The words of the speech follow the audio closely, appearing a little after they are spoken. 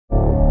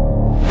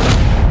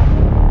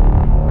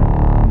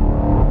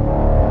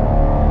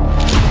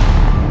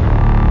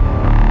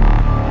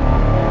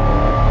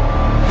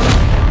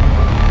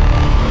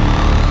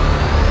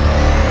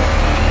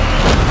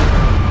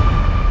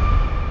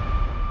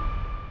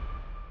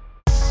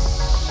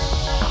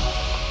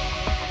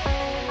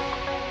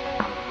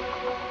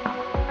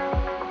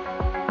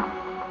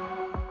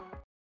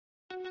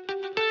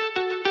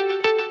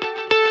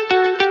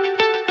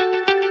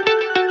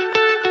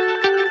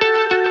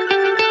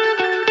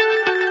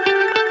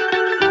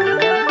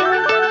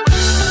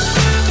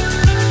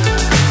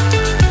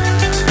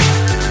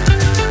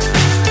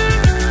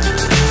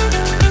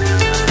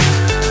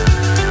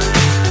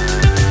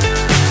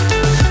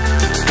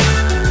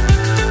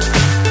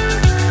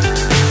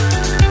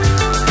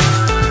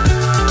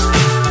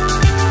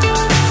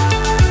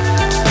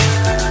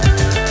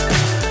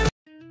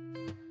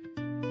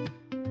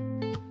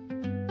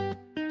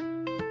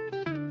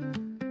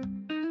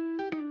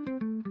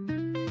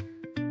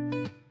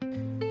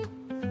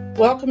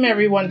Welcome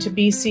everyone to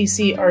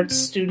BCC Arts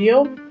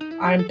Studio.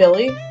 I'm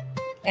Billy,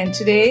 and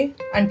today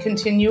I'm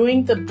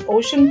continuing the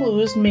Ocean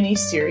Blues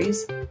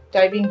mini-series,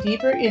 diving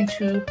deeper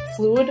into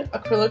fluid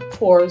acrylic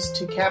pours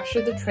to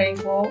capture the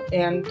tranquil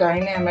and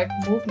dynamic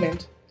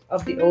movement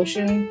of the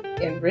ocean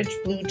in rich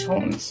blue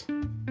tones.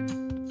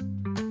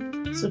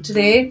 So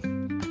today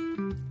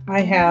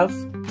I have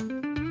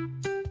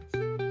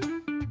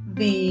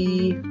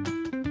the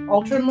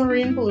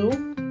ultramarine blue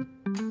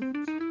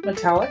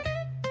metallic,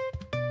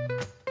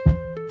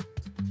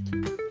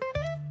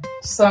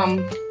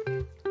 some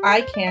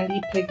eye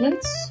candy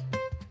pigments,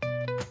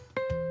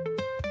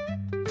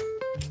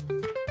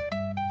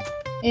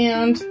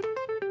 and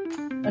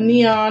a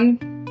neon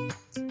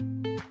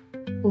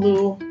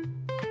blue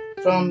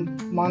from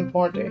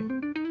Montmorte.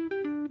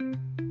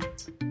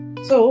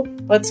 So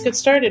let's get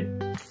started.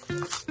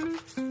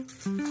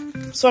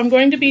 So I'm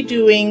going to be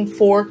doing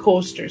 4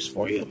 coasters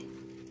for you.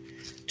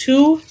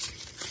 2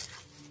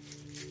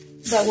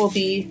 that will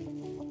be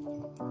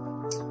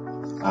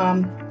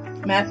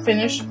matte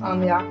finish on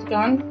the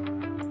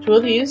octagon, 2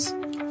 of these,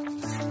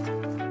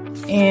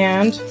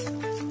 and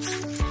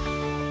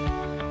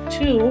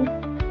 2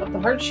 of the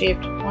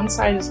heart-shaped. One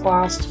side is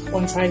glossed,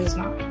 one side is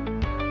not.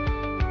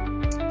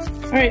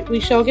 Alright,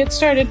 we shall get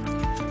started.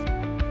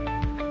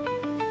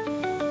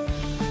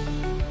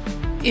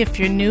 If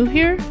you're new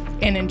here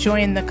and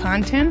enjoying the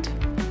content,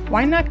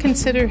 why not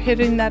consider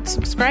hitting that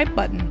subscribe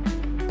button?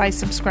 By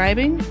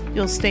subscribing,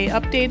 you'll stay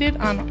updated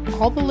on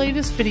all the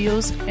latest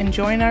videos and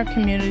join our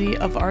community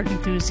of art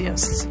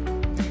enthusiasts.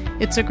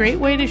 It's a great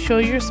way to show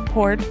your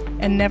support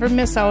and never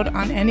miss out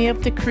on any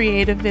of the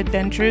creative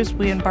adventures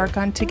we embark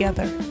on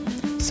together.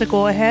 So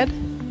go ahead,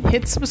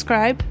 hit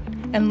subscribe,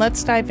 and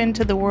let's dive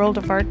into the world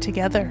of art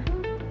together.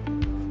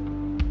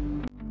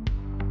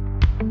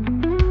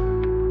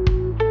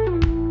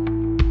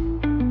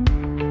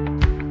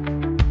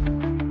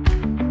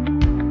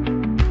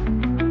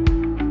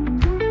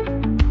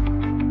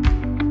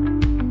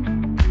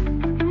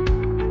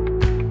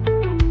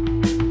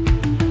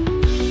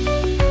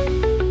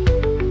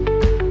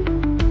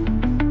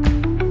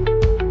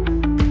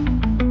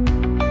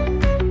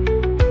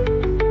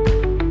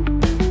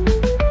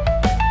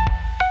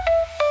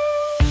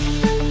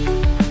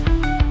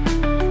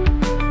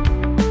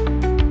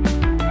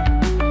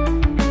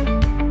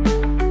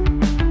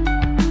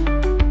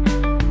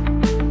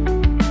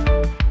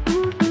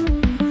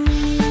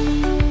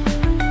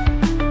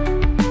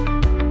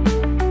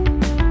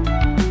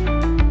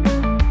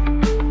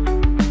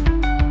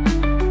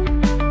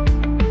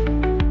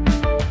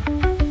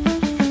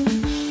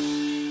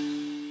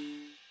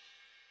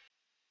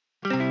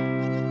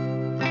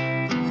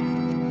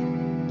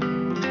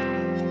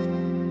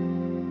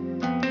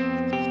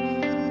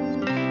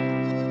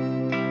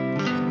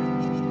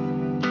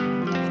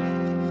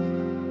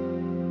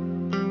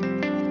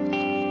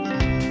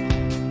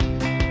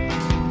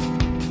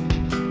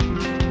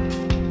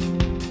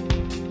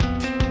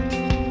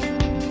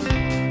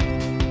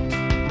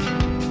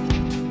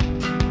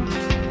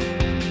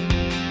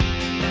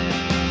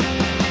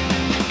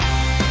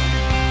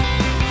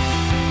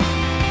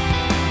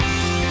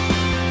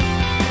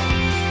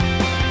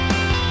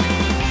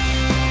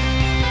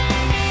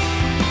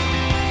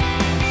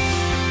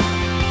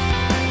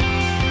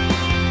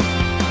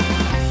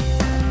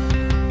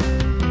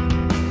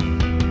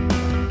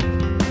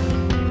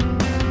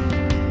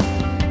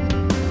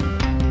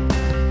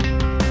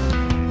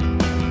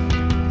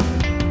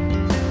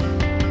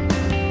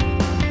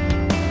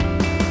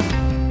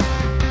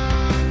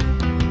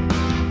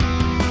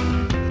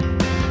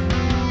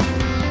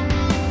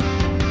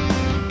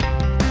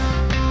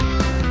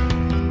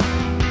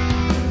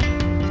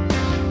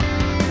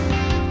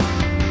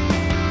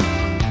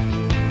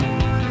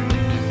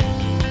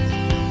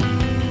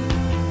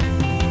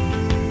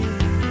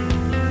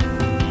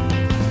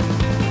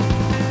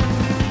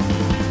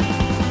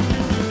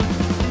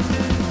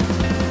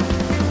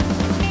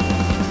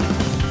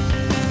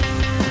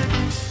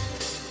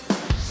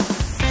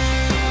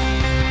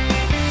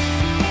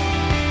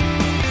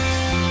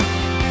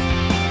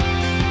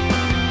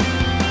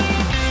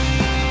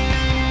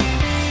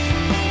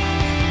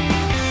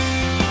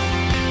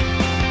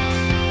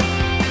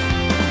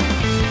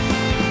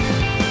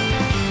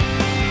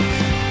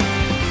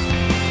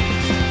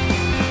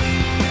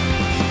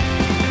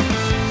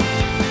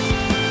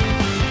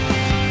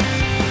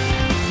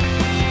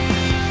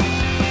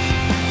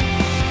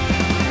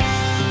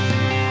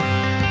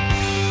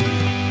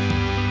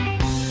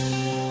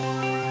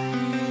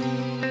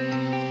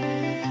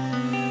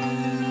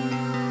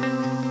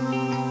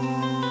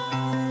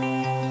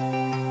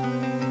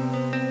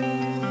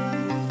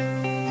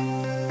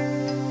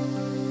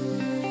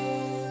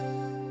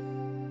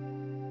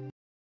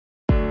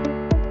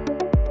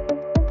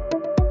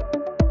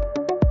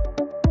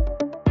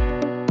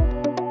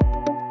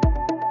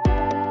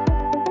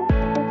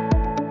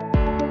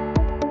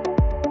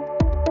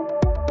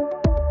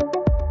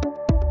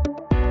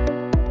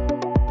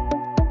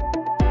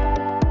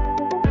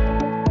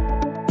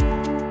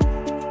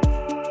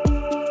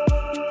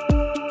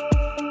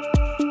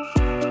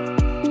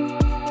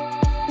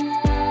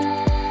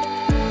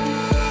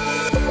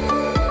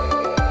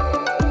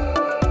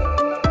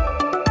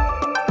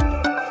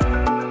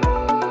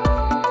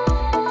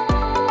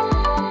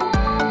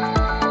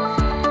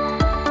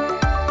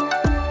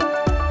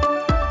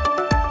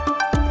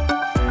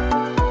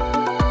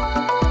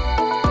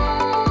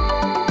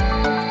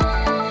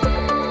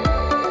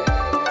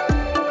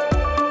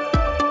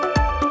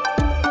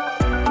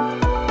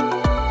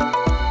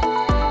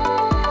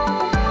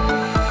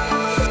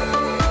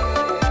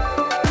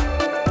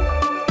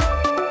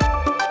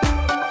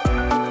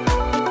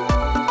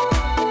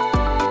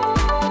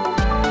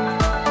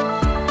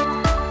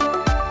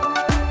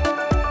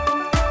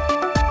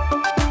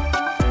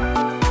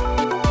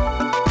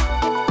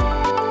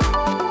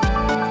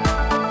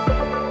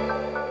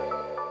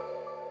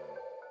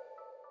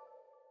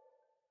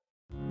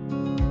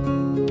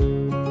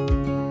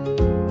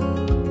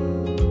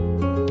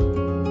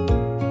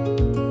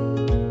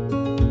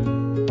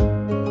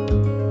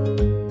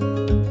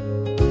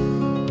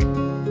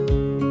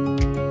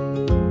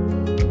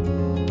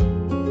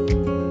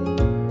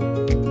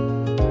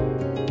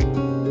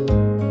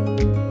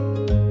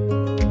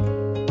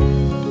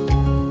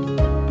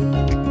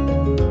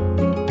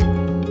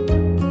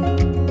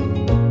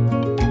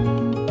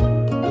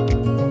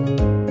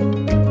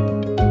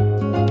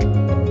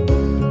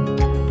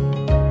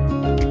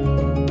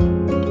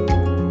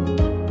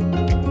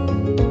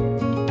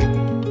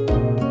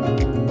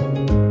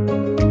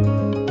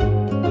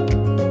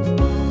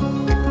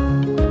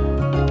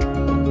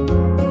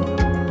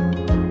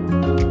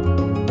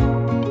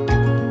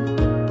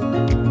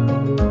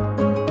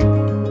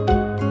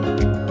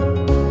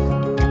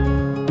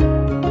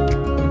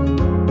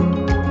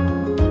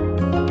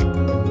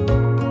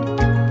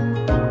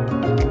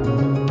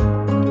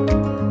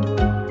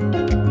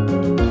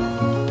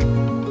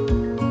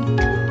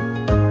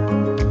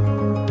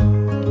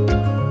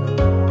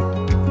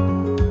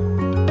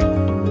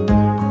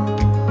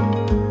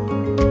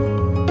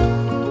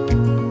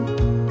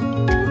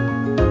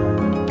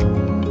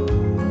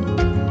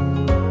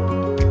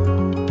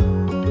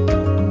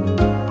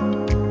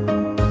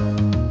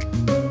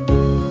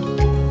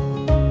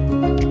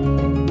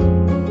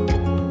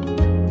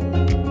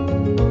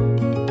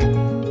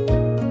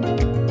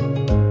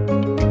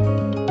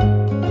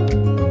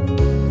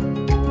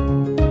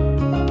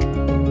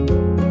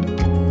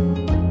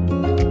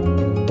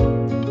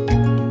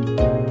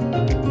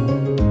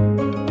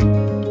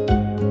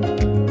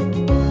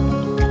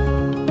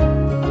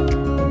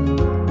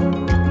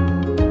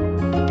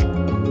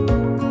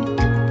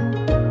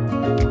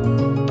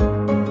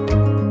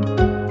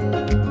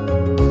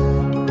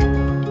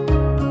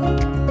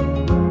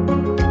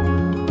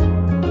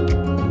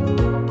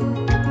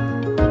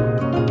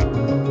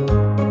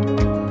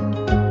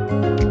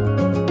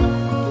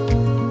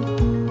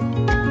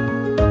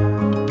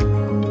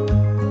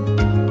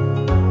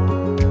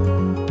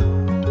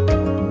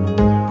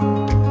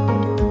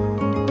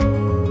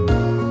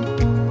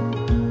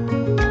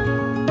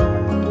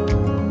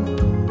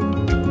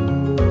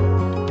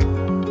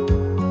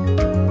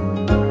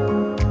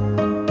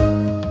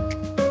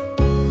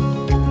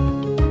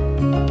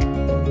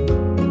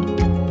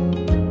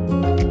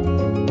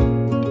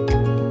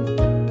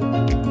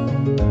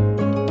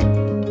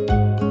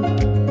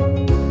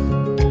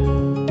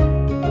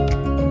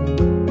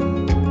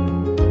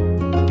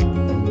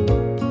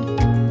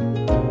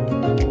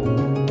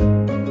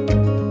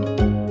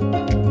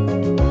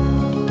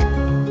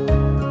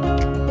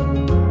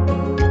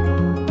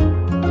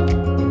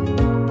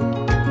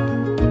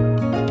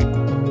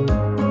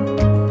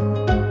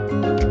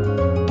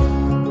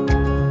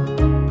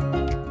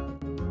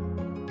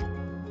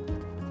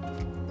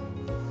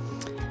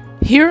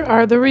 Here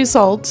are the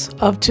results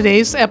of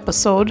today's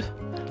episode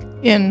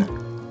in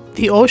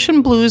the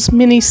Ocean Blues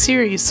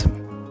mini-series.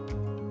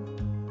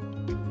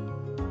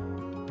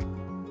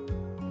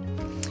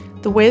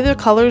 The way the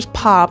colors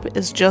pop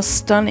is just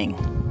stunning,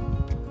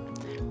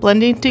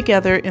 blending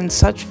together in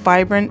such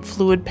vibrant,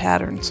 fluid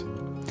patterns.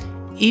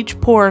 Each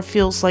pour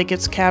feels like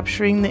it's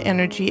capturing the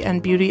energy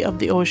and beauty of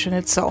the ocean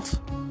itself.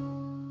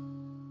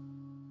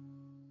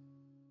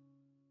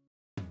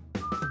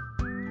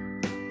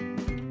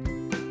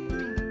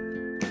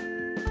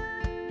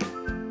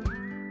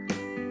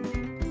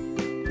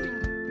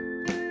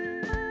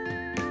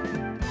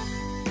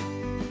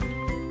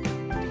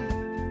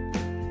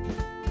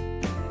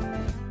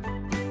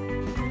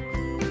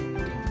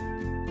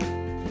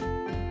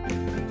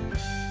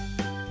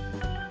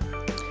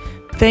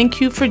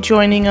 Thank you for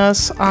joining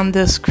us on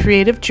this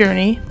creative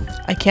journey.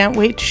 I can't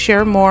wait to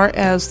share more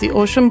as the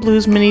Ocean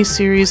Blues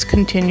mini-series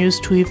continues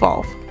to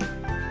evolve.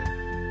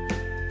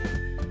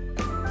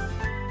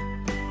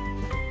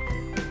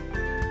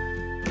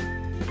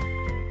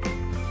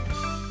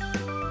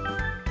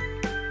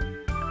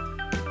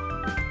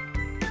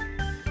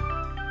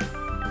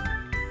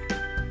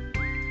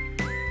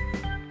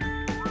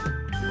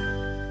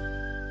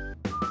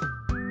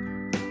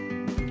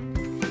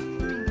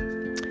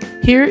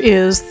 Here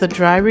is the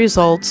dry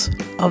results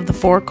of the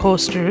 4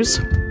 coasters,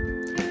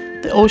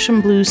 the Ocean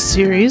Blues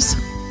series.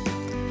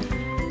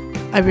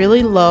 I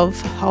really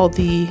love how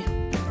the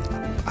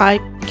eye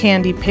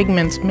candy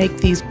pigments make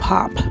these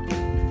pop.